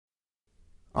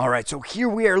All right, so here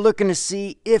we are looking to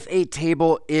see if a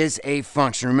table is a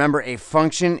function. Remember, a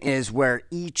function is where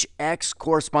each x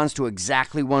corresponds to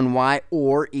exactly one y,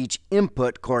 or each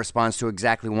input corresponds to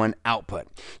exactly one output.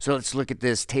 So let's look at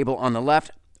this table on the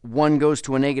left. 1 goes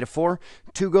to a -4,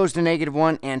 2 goes to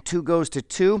 -1, and 2 goes to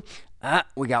 2.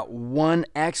 We got one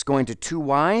x going to two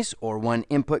y's, or one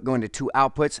input going to two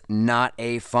outputs, not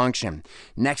a function.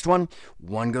 Next one,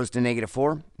 1 goes to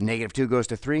 -4, -2 goes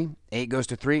to 3, 8 goes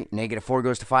to 3, -4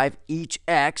 goes to 5. Each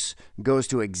x goes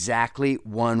to exactly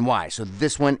one y. So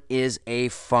this one is a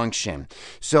function.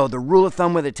 So the rule of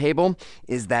thumb with a table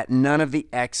is that none of the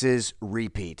x's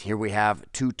repeat. Here we have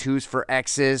two 2's for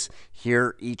x's.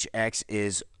 Here each x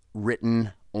is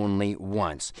written only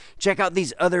once. Check out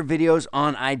these other videos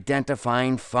on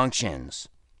identifying functions.